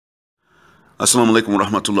Assalamu alaikum wa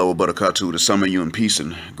rahmatullahi wa barakatuh. To some of you in peace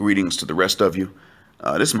and greetings to the rest of you.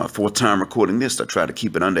 This is my fourth time recording this. I tried to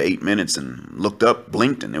keep it under 8 minutes and looked up,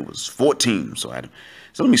 blinked, and it was 14. So let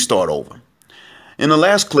me start over. In the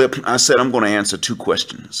last clip, I said I'm going to answer two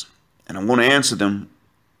questions, and I'm going to answer them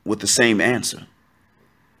with the same answer.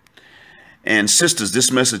 And sisters,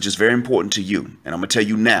 this message is very important to you, and I'm going to tell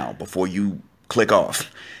you now before you click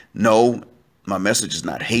off. No, my message is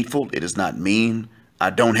not hateful. It is not mean.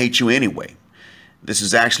 I don't hate you anyway. This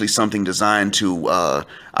is actually something designed to,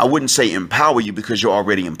 I wouldn't say empower you because you're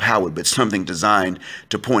already empowered, but something designed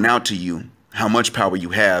to point out to you how much power you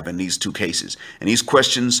have in these two cases. And these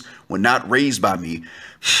questions were not raised by me.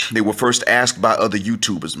 They were first asked by other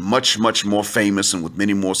YouTubers, much, much more famous and with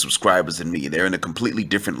many more subscribers than me. They're in a completely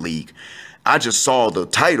different league. I just saw the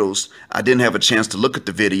titles. I didn't have a chance to look at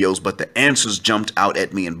the videos, but the answers jumped out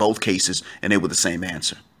at me in both cases, and they were the same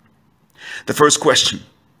answer. The first question,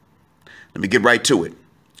 let me get right to it.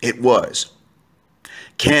 It was,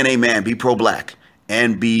 can a man be pro-black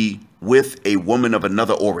and be with a woman of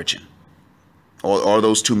another origin? Or are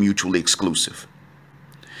those two mutually exclusive?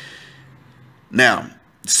 Now,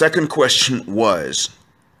 the second question was,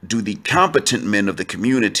 do the competent men of the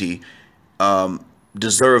community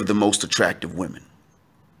deserve the most attractive women?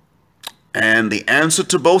 And the answer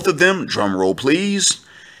to both of them, drum roll please,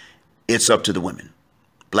 it's up to the women.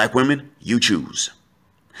 Black women, you choose.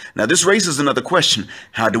 Now, this raises another question.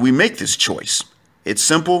 How do we make this choice? It's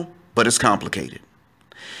simple, but it's complicated.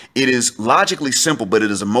 It is logically simple, but it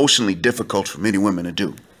is emotionally difficult for many women to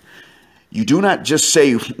do. You do not just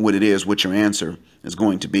say what it is, what your answer is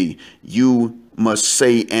going to be. You must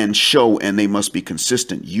say and show, and they must be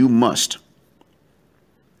consistent. You must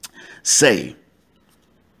say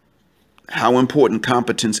how important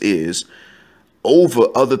competence is over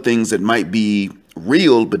other things that might be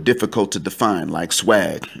real but difficult to define, like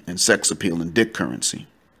swag and sex appeal and dick currency.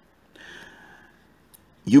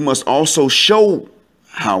 You must also show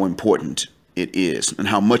how important it is and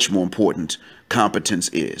how much more important competence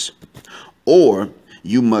is. Or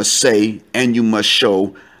you must say and you must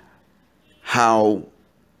show how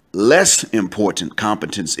less important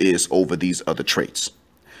competence is over these other traits.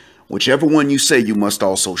 Whichever one you say, you must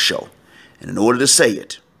also show. And in order to say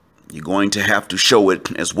it, you're going to have to show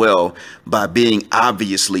it as well by being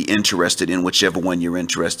obviously interested in whichever one you're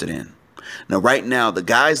interested in. Now, right now, the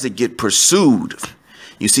guys that get pursued,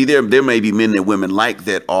 you see, there may be men and women like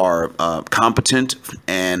that are competent,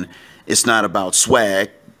 and it's not about swag,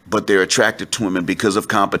 but they're attracted to women because of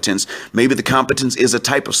competence. Maybe the competence is a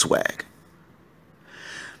type of swag.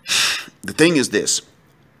 The thing is this: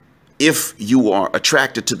 if you are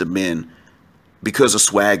attracted to the men because of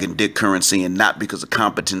swag and dick currency and not because of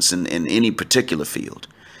competence in any particular field,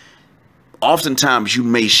 oftentimes you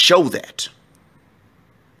may show that.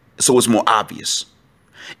 So it's more obvious.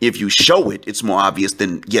 If you show it, it's more obvious,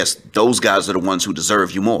 then yes, those guys are the ones who deserve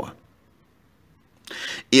you more.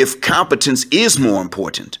 If competence is more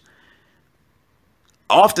important,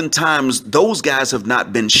 oftentimes those guys have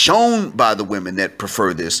not been shown by the women that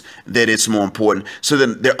prefer this, that it's more important. So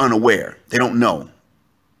then they're unaware. They don't know.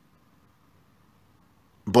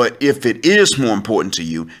 But if it is more important to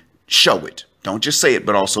you, show it. Don't just say it,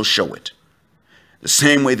 but also show it. The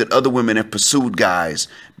same way that other women have pursued guys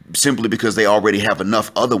simply because they already have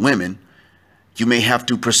enough other women, you may have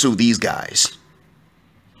to pursue these guys,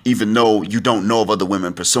 even though you don't know of other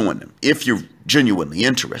women pursuing them, if you're genuinely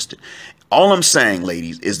interested. All I'm saying,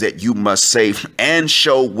 ladies, is that you must say and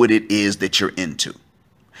show what it is that you're into.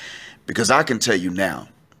 Because I can tell you now,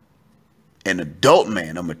 an adult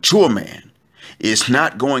man, a mature man, is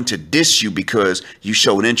not going to diss you because you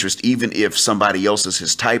showed interest, even if somebody else is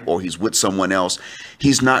his type or he's with someone else.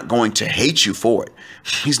 He's not going to hate you for it.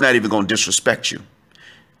 He's not even going to disrespect you.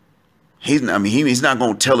 He's not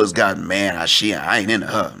going to tell his guy, man, I ain't into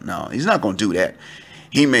her. No, he's not going to do that.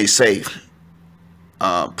 He may say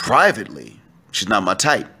privately, she's not my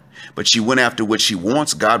type, but she went after what she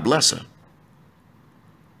wants. God bless her.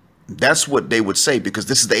 That's what they would say, because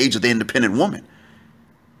this is the age of the independent woman.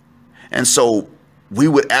 And so we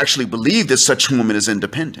would actually believe that such a woman is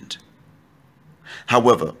independent.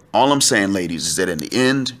 However, all I'm saying, ladies, is that in the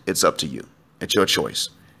end, it's up to you. It's your choice.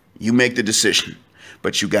 You make the decision,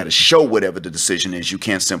 but you got to show whatever the decision is. You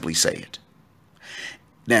can't simply say it.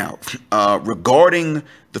 Now, regarding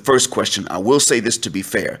the first question, I will say this to be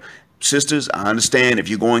fair. Sisters, I understand if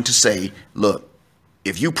you're going to say, look,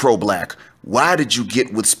 if you pro-black, why did you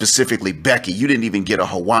get with specifically Becky? You didn't even get a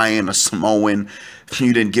Hawaiian, a Samoan.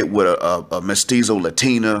 You didn't get with a mestizo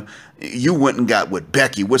Latina. You went and got with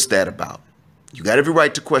Becky. What's that about? You got every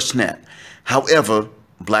right to question that. However,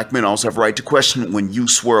 Black men also have a right to question when you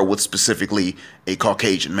swirl with specifically a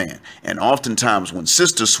Caucasian man. And oftentimes when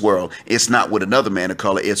sisters swirl, it's not with another man of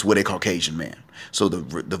color, it's with a Caucasian man. So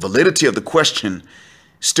the validity of the question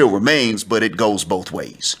still remains, but it goes both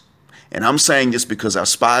ways. And I'm saying this because I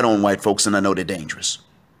spied on white folks and I know they're dangerous.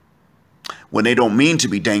 When they don't mean to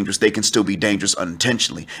be dangerous, they can still be dangerous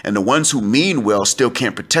unintentionally. And the ones who mean well still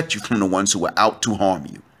can't protect you from the ones who are out to harm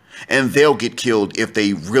you. And they'll get killed if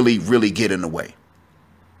they really, really get in the way.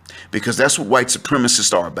 Because that's what white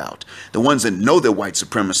supremacists are about. The ones that know they're white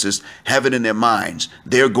supremacists have it in their minds.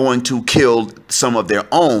 They're going to kill some of their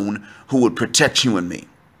own who would protect you and me.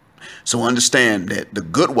 So understand that the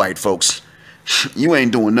good white folks, you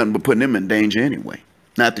ain't doing nothing but putting them in danger anyway.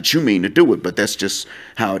 Not that you mean to do it, but that's just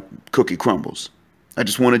how cookie crumbles. I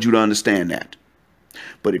just wanted you to understand that.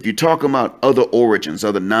 But if you're talking about other origins,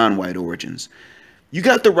 other non-white origins, you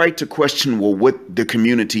got the right to question, well, what the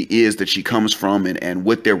community is that she comes from and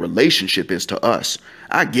what their relationship is to us.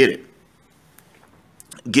 I get it.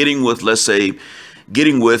 Getting with, let's say,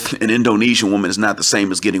 getting with an Indonesian woman is not the same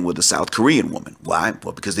as getting with a South Korean woman. Why?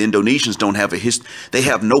 Well, because the Indonesians don't have a history. They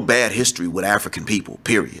have no bad history with African people,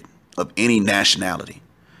 period, of any nationality,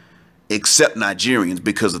 except Nigerians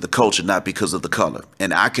because of the culture, not because of the color.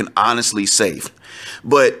 And I can honestly say,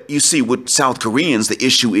 but you see, with South Koreans, the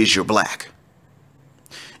issue is you're black.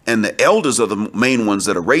 And the elders are the main ones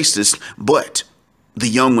that are racist, but the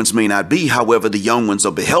young ones may not be. However, the young ones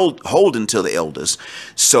are beholden to the elders.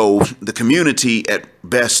 So the community at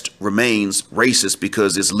best remains racist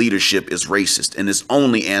because its leadership is racist and it's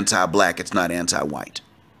only anti-black. It's not anti-white.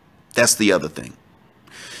 That's the other thing.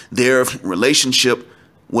 Their relationship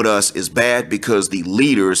with us is bad because the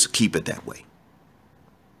leaders keep it that way.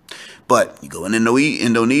 But you go in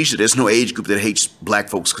Indonesia, there's no age group that hates black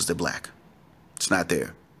folks because they're black. It's not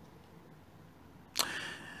there.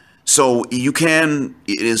 So it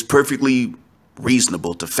is perfectly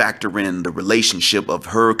reasonable to factor in the relationship of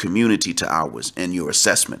her community to ours in your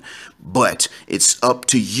assessment. But it's up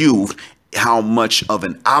to you how much of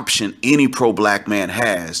an option any pro-black man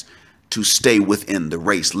has to stay within the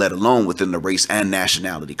race, let alone within the race and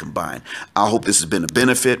nationality combined. I hope this has been a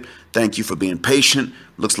benefit. Thank you for being patient.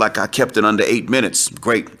 Looks like I kept it under 8 minutes.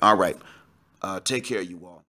 Great. All right. Take care, you all.